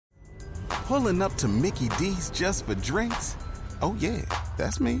Pulling up to Mickey D's just for drinks? Oh yeah,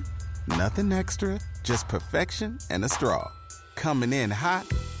 that's me. Nothing extra, just perfection and a straw. Coming in hot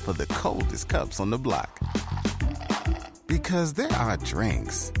for the coldest cups on the block. Because there are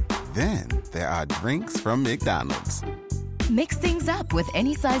drinks. Then there are drinks from McDonald's. Mix things up with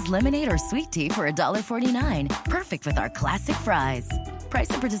any size lemonade or sweet tea for $1.49. Perfect with our classic fries. Price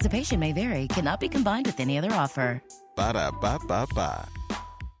and participation may vary. Cannot be combined with any other offer. Ba-da-ba-ba-ba.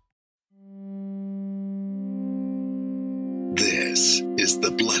 This is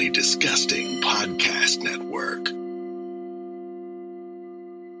the Bloody Disgusting Podcast Network.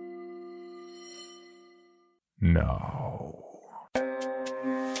 No.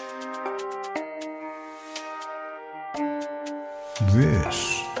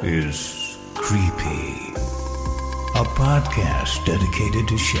 This is Creepy, a podcast dedicated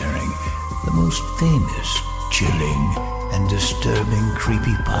to sharing the most famous, chilling, and disturbing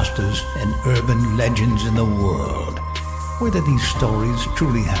creepypastas and urban legends in the world. Whether these stories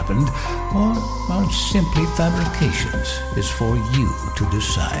truly happened or are simply fabrications is for you to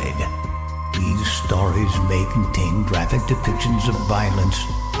decide. These stories may contain graphic depictions of violence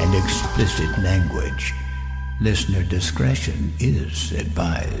and explicit language. Listener discretion is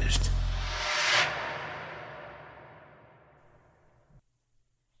advised.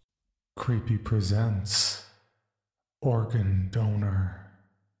 Creepy presents Organ Donor,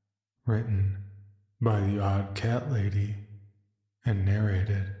 written by the Odd Cat Lady and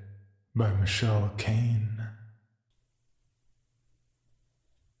narrated by Michelle Kane.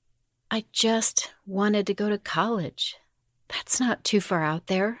 I just wanted to go to college. That's not too far out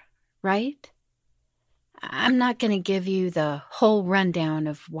there, right? I'm not going to give you the whole rundown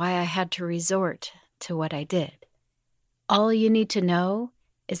of why I had to resort to what I did. All you need to know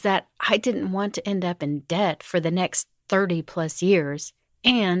is that I didn't want to end up in debt for the next 30 plus years,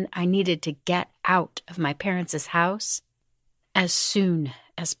 and I needed to get out of my parents' house as soon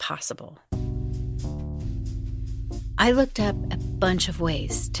as possible. I looked up a bunch of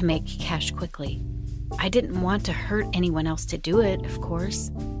ways to make cash quickly. I didn't want to hurt anyone else to do it, of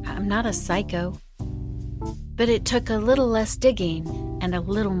course. I'm not a psycho. But it took a little less digging and a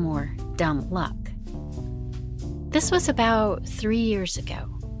little more dumb luck. This was about 3 years ago.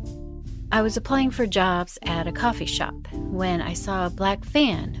 I was applying for jobs at a coffee shop when I saw a black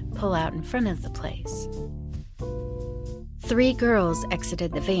van pull out in front of the place. 3 girls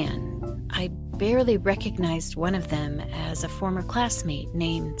exited the van. I barely recognized one of them as a former classmate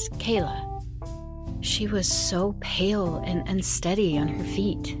named Kayla. She was so pale and unsteady on her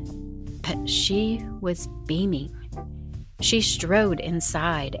feet, but she was beaming. She strode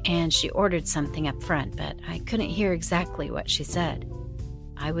inside and she ordered something up front, but I couldn't hear exactly what she said.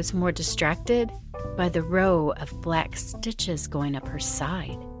 I was more distracted by the row of black stitches going up her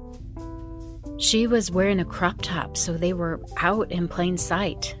side. She was wearing a crop top, so they were out in plain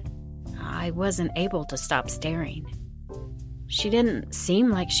sight. I wasn't able to stop staring. She didn't seem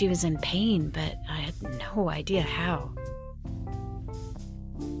like she was in pain, but I had no idea how.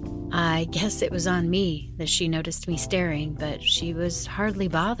 I guess it was on me that she noticed me staring, but she was hardly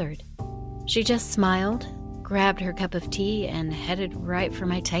bothered. She just smiled, grabbed her cup of tea, and headed right for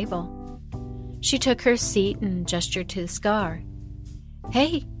my table. She took her seat and gestured to the scar.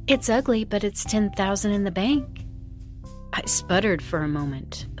 "Hey, it's ugly, but it's $10,000 in the bank." I sputtered for a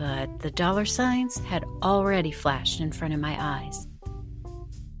moment, but the dollar signs had already flashed in front of my eyes.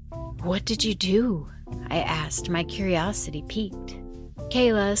 "What did you do?" I asked, my curiosity piqued.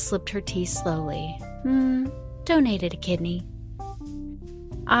 Kayla slipped her tea slowly. Donated a kidney.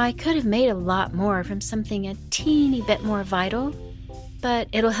 I could have made a lot more from something a teeny bit more vital, but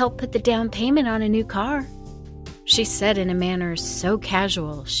it'll help put the down payment on a new car. She said in a manner so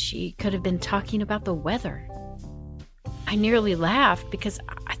casual she could have been talking about the weather. I nearly laughed because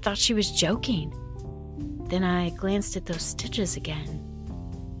I thought she was joking. Then I glanced at those stitches again.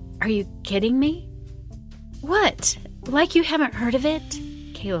 "Are you kidding me?" "What? Like you haven't heard of it?"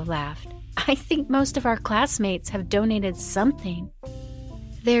 Kayla laughed. "I think most of our classmates have donated something.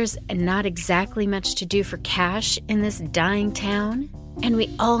 There's not exactly much to do for cash in this dying town, and we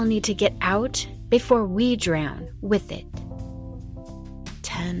all need to get out before we drown with it."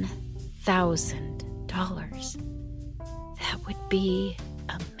 $10,000. That would be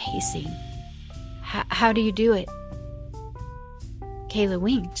amazing. How do you do it? Kayla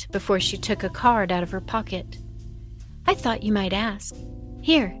winked before she took a card out of her pocket. "I thought you might ask.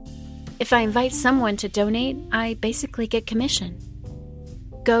 Here, if I invite someone to donate, I basically get commission.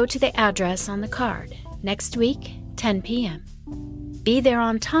 Go to the address on the card. Next week, 10 p.m. Be there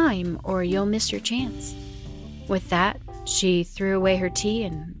on time or you'll miss your chance." With that, she threw away her tea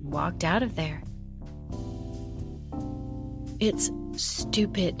and walked out of there. It's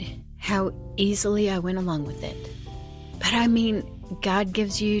stupid how easily I went along with it. But I mean, God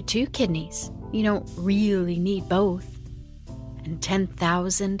gives you 2 kidneys. You don't really need both. And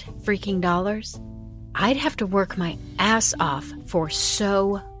 $10,000 freaking dollars? I'd have to work my ass off for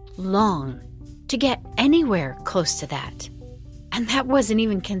so long to get anywhere close to that. And that wasn't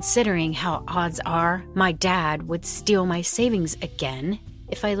even considering how odds are my dad would steal my savings again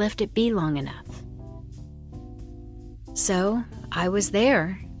if I left it be long enough. So I was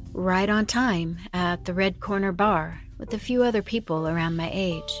there, right on time, at the Red Corner Bar with a few other people around my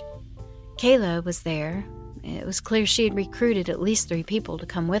age. Kayla was there. It was clear she had recruited at least 3 people to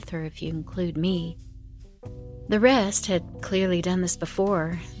come with her if you include me. The rest had clearly done this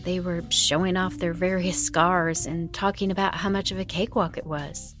before. They were showing off their various scars and talking about how much of a cakewalk it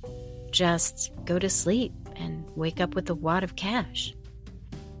was. Just go to sleep and wake up with a wad of cash.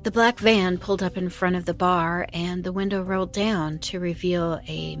 The black van pulled up in front of the bar and the window rolled down to reveal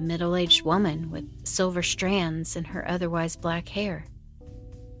a middle-aged woman with silver strands in her otherwise black hair.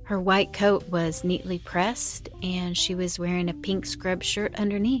 Her white coat was neatly pressed and she was wearing a pink scrub shirt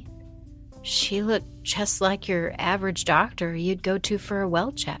underneath. She looked just like your average doctor you'd go to for a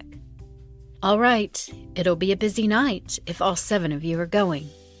well check. All right, it'll be a busy night if all 7 of you are going,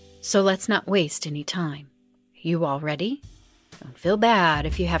 so let's not waste any time. You all ready? Don't feel bad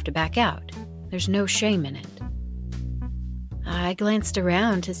if you have to back out. There's no shame in it. I glanced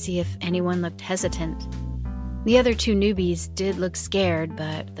around to see if anyone looked hesitant. The other 2 newbies did look scared,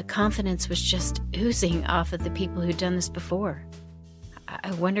 but the confidence was just oozing off of the people who'd done this before.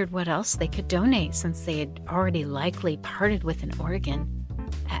 I wondered what else they could donate since they had already likely parted with an organ.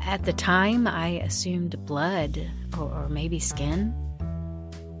 At the time, I assumed blood or maybe skin.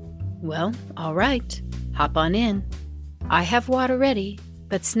 Well, all right, hop on in. I have water ready,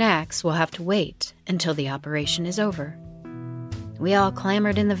 but snacks will have to wait until the operation is over. We all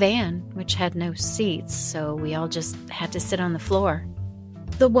clambered in the van, which had no seats, so we all just had to sit on the floor.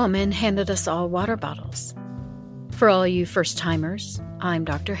 The woman handed us all water bottles. For all you first-timers, I'm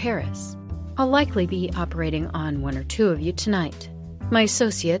Dr. Harris. I'll likely be operating on 1 or 2 of you tonight. My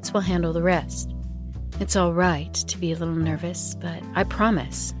associates will handle the rest. It's all right to be a little nervous, but I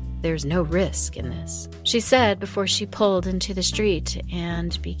promise there's no risk in this, she said before she pulled into the street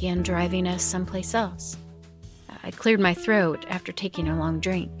and began driving us someplace else. I cleared my throat after taking a long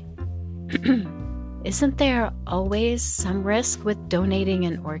drink. Isn't there always some risk with donating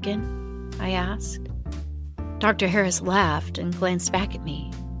an organ? I asked. Dr. Harris laughed and glanced back at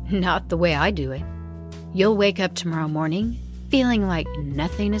me. Not the way I do it. You'll wake up tomorrow morning feeling like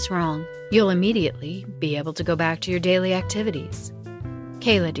nothing is wrong. You'll immediately be able to go back to your daily activities.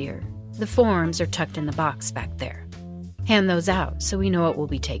 Kayla, dear, the forms are tucked in the box back there. Hand those out so we know what we'll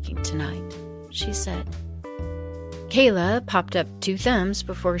be taking tonight, she said. Kayla popped up 2 thumbs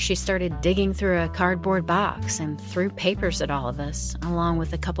before she started digging through a cardboard box and threw papers at all of us, along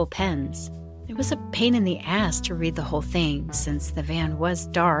with a couple pens. It was a pain in the ass to read the whole thing since the van was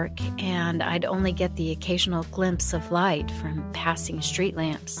dark and I'd only get the occasional glimpse of light from passing street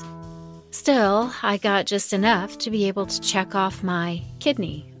lamps. Still, I got just enough to be able to check off my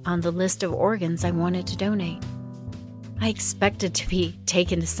kidney on the list of organs I wanted to donate. I expected to be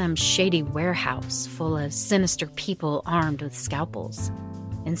taken to some shady warehouse full of sinister people armed with scalpels.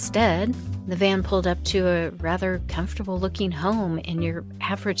 Instead, the van pulled up to a rather comfortable-looking home in your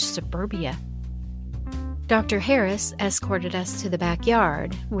average suburbia. Dr. Harris escorted us to the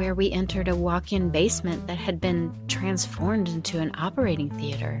backyard, where we entered a walk-in basement that had been transformed into an operating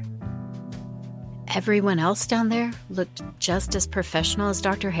theater. Everyone else down there looked just as professional as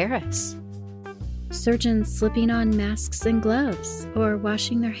Dr. Harris. Surgeons slipping on masks and gloves or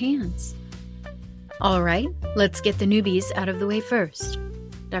washing their hands. All right, let's get the newbies out of the way first.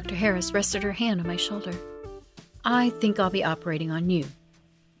 Dr. Harris rested her hand on my shoulder. I think I'll be operating on you.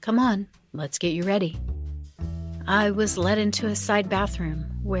 Come on, let's get you ready. I was led into a side bathroom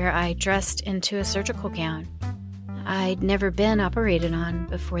where I dressed into a surgical gown. I'd never been operated on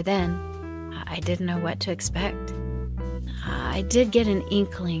before then. I didn't know what to expect. I did get an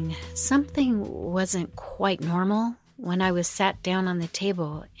inkling something wasn't quite normal when I was sat down on the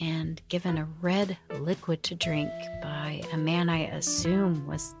table and given a red liquid to drink by a man I assume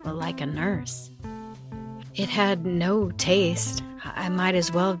was like a nurse. It had no taste. I might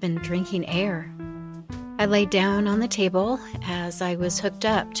as well have been drinking air. I lay down on the table as I was hooked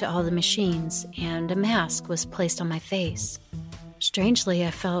up to all the machines and a mask was placed on my face. Strangely,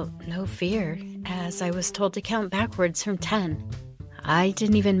 I felt no fear as I was told to count backwards from 10. I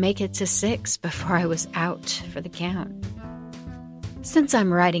didn't even make it to 6 before I was out for the count. Since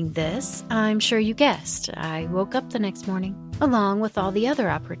I'm writing this, I'm sure you guessed, I woke up the next morning, along with all the other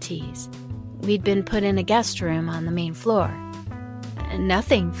operatives. We'd been put in a guest room on the main floor.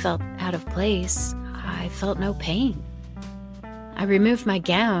 Nothing felt out of place. I felt no pain. I removed my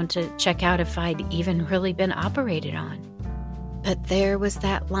gown to check out if I'd even really been operated on. But there was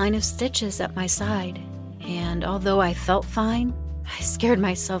that line of stitches up my side, and although I felt fine, I scared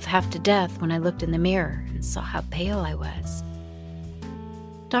myself half to death when I looked in the mirror and saw how pale I was.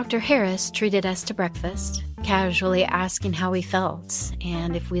 Dr. Harris treated us to breakfast, casually asking how we felt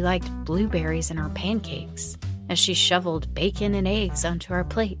and if we liked blueberries in our pancakes, as she shoveled bacon and eggs onto our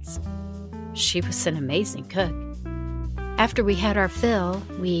plates. She was an amazing cook. After we had our fill,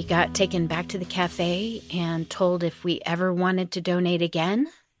 we got taken back to the cafe and told if we ever wanted to donate again,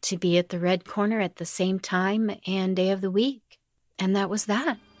 to be at the red corner at the same time and day of the week. And that was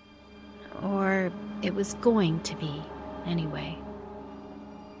that. Or it was going to be, anyway.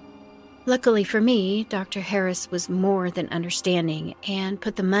 Luckily for me, Dr. Harris was more than understanding and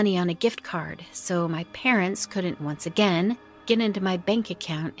put the money on a gift card so my parents couldn't once again get into my bank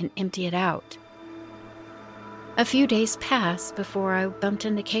account and empty it out. A few days passed before I bumped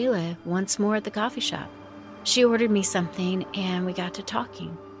into Kayla once more at the coffee shop. She ordered me something and we got to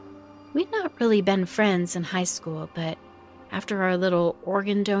talking. We'd not really been friends in high school, but after our little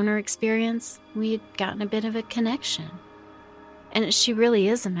organ donor experience, we'd gotten a bit of a connection. And she really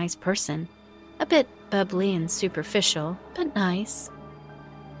is a nice person. A bit bubbly and superficial, but nice.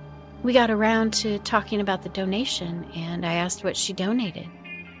 We got around to talking about the donation, and I asked what she donated.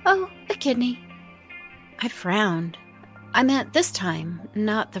 "Oh, a kidney." I frowned. "I meant this time,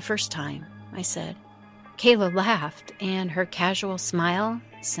 not the first time," I said. Kayla laughed, and her casual smile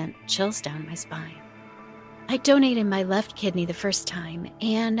sent chills down my spine. "I donated my left kidney the first time,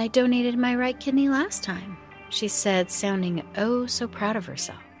 and I donated my right kidney last time," she said, sounding oh so proud of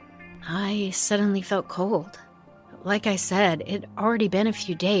herself. I suddenly felt cold. Like I said, it'd already been a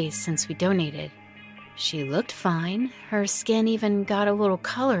few days since we donated. She looked fine. Her skin even got a little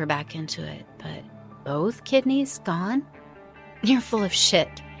color back into it, but both kidneys gone? You're full of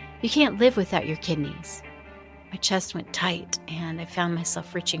shit. You can't live without your kidneys. My chest went tight, and I found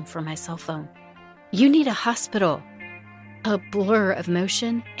myself reaching for my cell phone. "You need a hospital." A blur of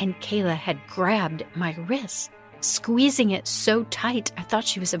motion, and Kayla had grabbed my wrist, squeezing it so tight I thought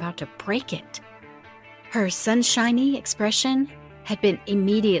she was about to break it. Her sunshiny expression had been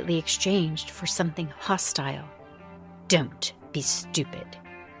immediately exchanged for something hostile. "Don't be stupid,"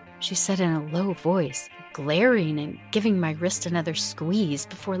 she said in a low voice, glaring and giving my wrist another squeeze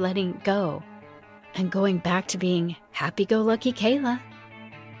before letting it go, and going back to being happy-go-lucky Kayla.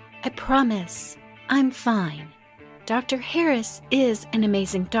 "I promise, I'm fine. Dr. Harris is an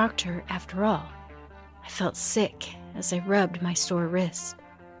amazing doctor, after all." I felt sick as I rubbed my sore wrist.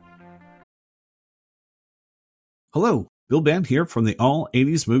 Hello, Bill Band here from the All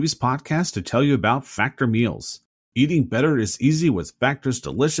 80s Movies podcast to tell you about Factor Meals. Eating better is easy with Factor's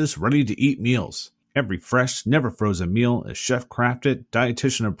delicious, ready-to-eat meals. Every fresh, never-frozen meal is chef-crafted,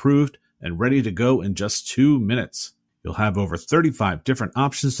 dietitian-approved, and ready to go in just 2 minutes. You'll have over 35 different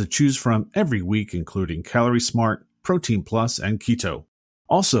options to choose from every week, including Calorie Smart, Protein Plus, and Keto.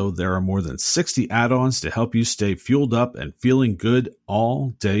 Also, there are more than 60 add-ons to help you stay fueled up and feeling good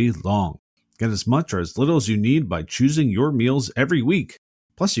all day long. Get as much or as little as you need by choosing your meals every week.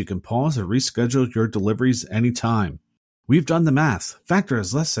 Plus, you can pause or reschedule your deliveries anytime. We've done the math. Factor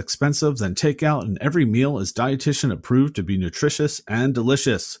is less expensive than takeout, and every meal is dietitian approved to be nutritious and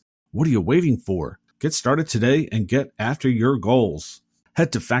delicious. What are you waiting for? Get started today and get after your goals.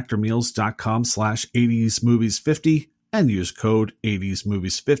 Head to factormeals.com/80smovies50 and use code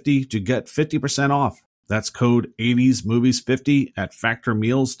 80smovies50 to get 50% off. That's code 80smovies50 at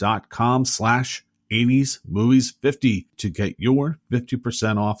factormeals.com/80smovies50 to get your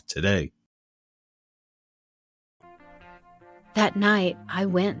 50% off today. That night, I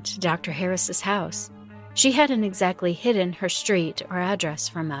went to Dr. Harris's house. She hadn't exactly hidden her street or address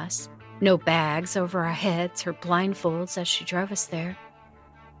from us. No bags over our heads or blindfolds as she drove us there.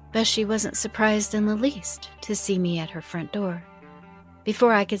 But she wasn't surprised in the least to see me at her front door.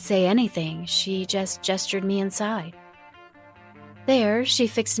 Before I could say anything, she just gestured me inside. There, she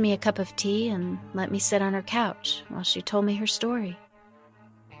fixed me a cup of tea and let me sit on her couch while she told me her story.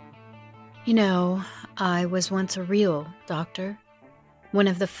 "You know, I was once a real doctor, one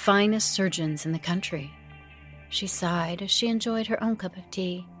of the finest surgeons in the country." She sighed as she enjoyed her own cup of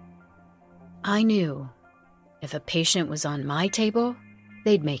tea. "I knew if a patient was on my table,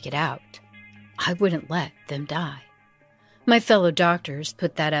 they'd make it out. I wouldn't let them die. My fellow doctors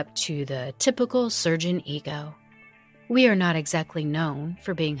put that up to the typical surgeon ego. We are not exactly known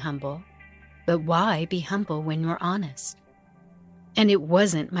for being humble, but why be humble when we're honest? And it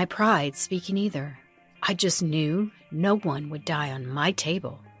wasn't my pride speaking either. I just knew no one would die on my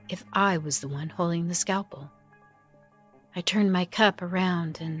table if I was the one holding the scalpel. I turned my cup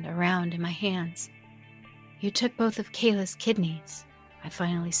around and around in my hands. "You took both of Kayla's kidneys," I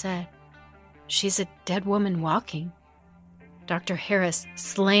finally said. "She's a dead woman walking." Dr. Harris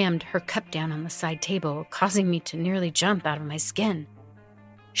slammed her cup down on the side table, causing me to nearly jump out of my skin.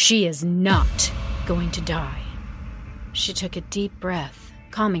 "She is not going to die." She took a deep breath,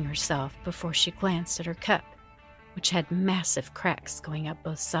 calming herself before she glanced at her cup, which had massive cracks going up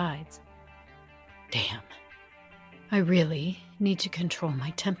both sides. Damn. I really need to control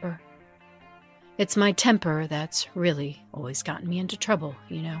my temper. It's my temper that's really always gotten me into trouble,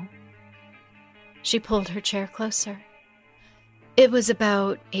 you know. She pulled her chair closer. "It was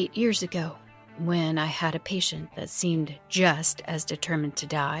about 8 years ago when I had a patient that seemed just as determined to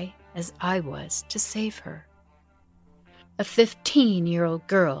die as I was to save her. A 15-year-old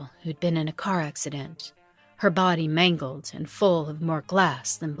girl who'd been in a car accident, her body mangled and full of more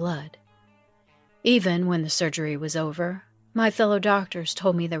glass than blood. Even when the surgery was over, my fellow doctors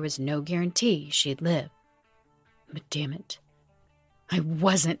told me there was no guarantee she'd live. But damn it, I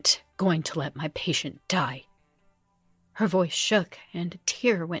wasn't going to let my patient die." Her voice shook and a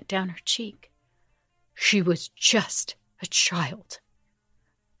tear went down her cheek. "She was just a child.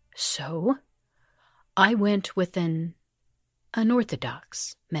 So I went with an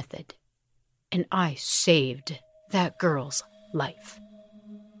unorthodox method, and I saved that girl's life."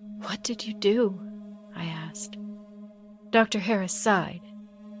 "What did you do?" I asked. Dr. Harris sighed.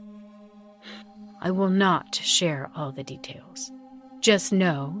 "I will not share all the details. Just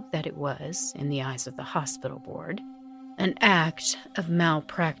know that it was, in the eyes of the hospital board, an act of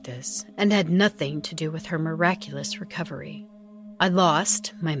malpractice and had nothing to do with her miraculous recovery. I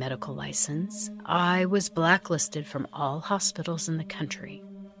lost my medical license. I was blacklisted from all hospitals in the country.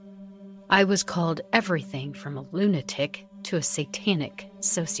 I was called everything from a lunatic to a satanic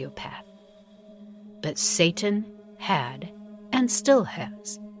sociopath. But Satan had, and still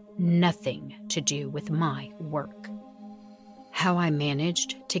has, nothing to do with my work. How I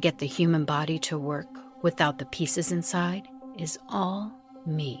managed to get the human body to work without the pieces inside is all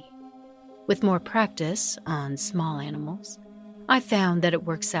me. With more practice on small animals, I found that it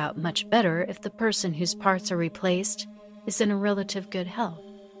works out much better if the person whose parts are replaced is in a relative good health.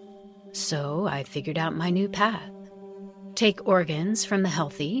 So I figured out my new path. Take organs from the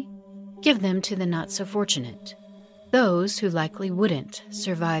healthy, give them to the not-so-fortunate, those who likely wouldn't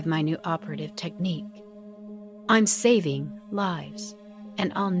survive my new operative technique. I'm saving lives,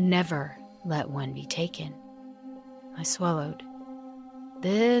 and I'll never let one be taken." I swallowed.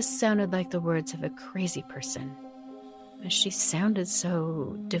 This sounded like the words of a crazy person. She sounded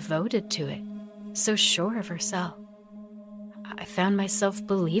so devoted to it, so sure of herself. I found myself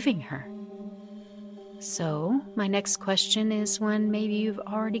believing her. So, my next question is one maybe you've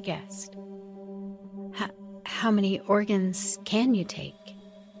already guessed. How many organs can you take?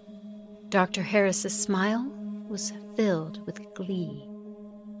 Dr. Harris's smile was filled with glee.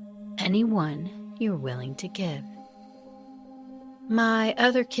 Any one you're willing to give. My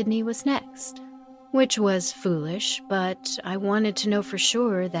other kidney was next, which was foolish, but I wanted to know for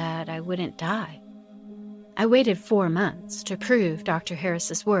sure that I wouldn't die. I waited 4 months to prove Dr.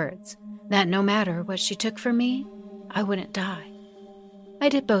 Harris's words, that no matter what she took from me, I wouldn't die. I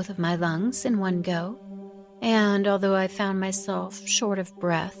did both of my lungs in one go, and although I found myself short of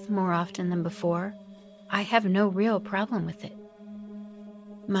breath more often than before, I have no real problem with it.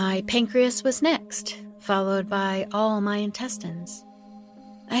 My pancreas was next, followed by all my intestines.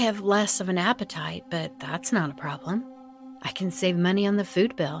 I have less of an appetite, but that's not a problem. I can save money on the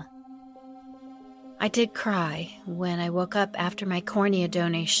food bill. I did cry when I woke up after my cornea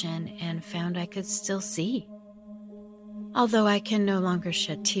donation and found I could still see. Although I can no longer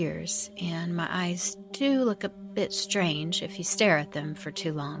shed tears, and my eyes do look a bit strange if you stare at them for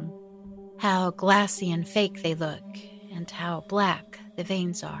too long. How glassy and fake they look, and how black the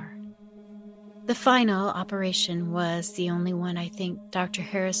veins are. The final operation was the only one I think Dr.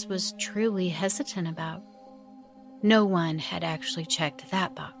 Harris was truly hesitant about. No one had actually checked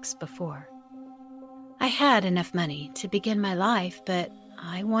that box before. I had enough money to begin my life, but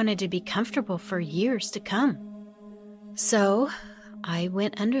I wanted to be comfortable for years to come. So I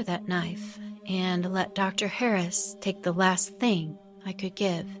went under that knife and let Dr. Harris take the last thing I could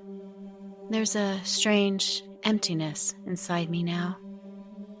give. There's a strange emptiness inside me now.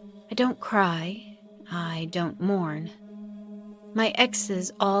 I don't cry. I don't mourn. My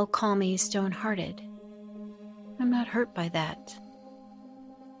exes all call me stone-hearted. I'm not hurt by that.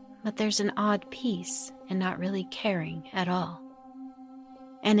 But there's an odd peace in not really caring at all.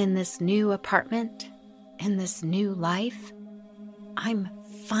 And in this new apartment, in this new life, I'm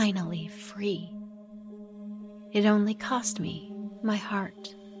finally free. It only cost me my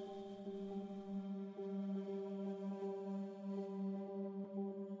heart.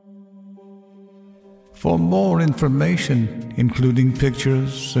 For more information, including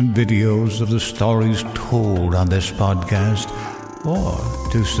pictures and videos of the stories told on this podcast, or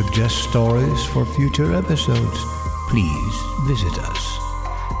to suggest stories for future episodes, please visit us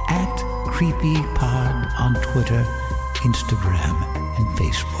at CreepyPod on Twitter, Instagram, and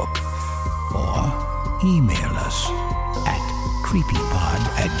Facebook, or email us at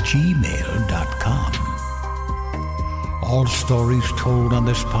creepypod@gmail.com. All stories told on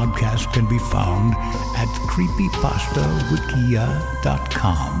this podcast can be found at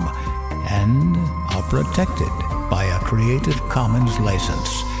creepypastawikia.com and are protected by a Creative Commons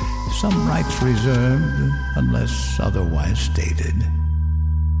license. Some rights reserved unless otherwise stated.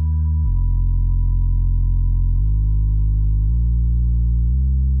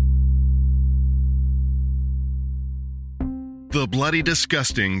 The Bloody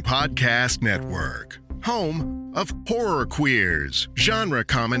Disgusting Podcast Network, home of Horror Queers, genre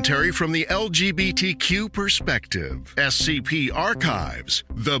commentary from the LGBTQ perspective, SCP Archives,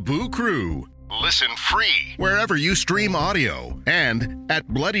 The Boo Crew. Listen free wherever you stream audio and at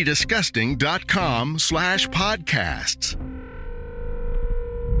bloodydisgusting.com/podcasts.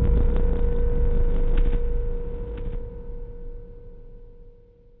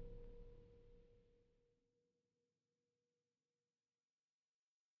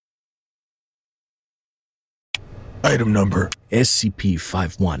 Item number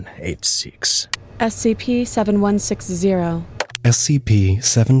SCP-5186. SCP-7160.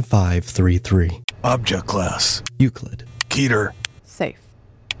 SCP-7533. Object Class Euclid. Keter. Safe.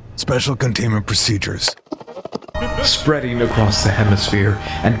 Special Containment Procedures. Spreading across the hemisphere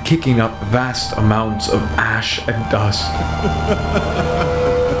and kicking up vast amounts of ash and dust.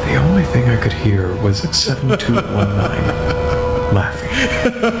 The only thing I could hear was 7219 laughing.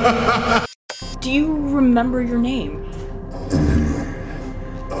 Do you remember your name?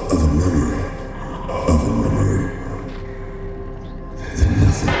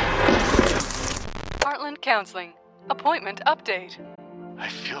 Heartland Counseling. Appointment update. I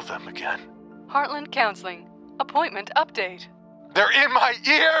feel them again. Heartland Counseling. Appointment update. They're in my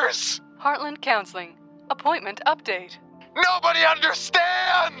ears! Heartland Counseling. Appointment update. Nobody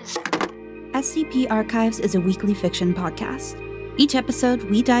understands! SCP Archives is a weekly fiction podcast. Each episode,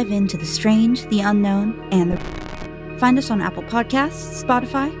 we dive into the strange, the unknown, and the... Find us on Apple Podcasts,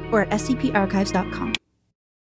 Spotify, or at scparchives.com.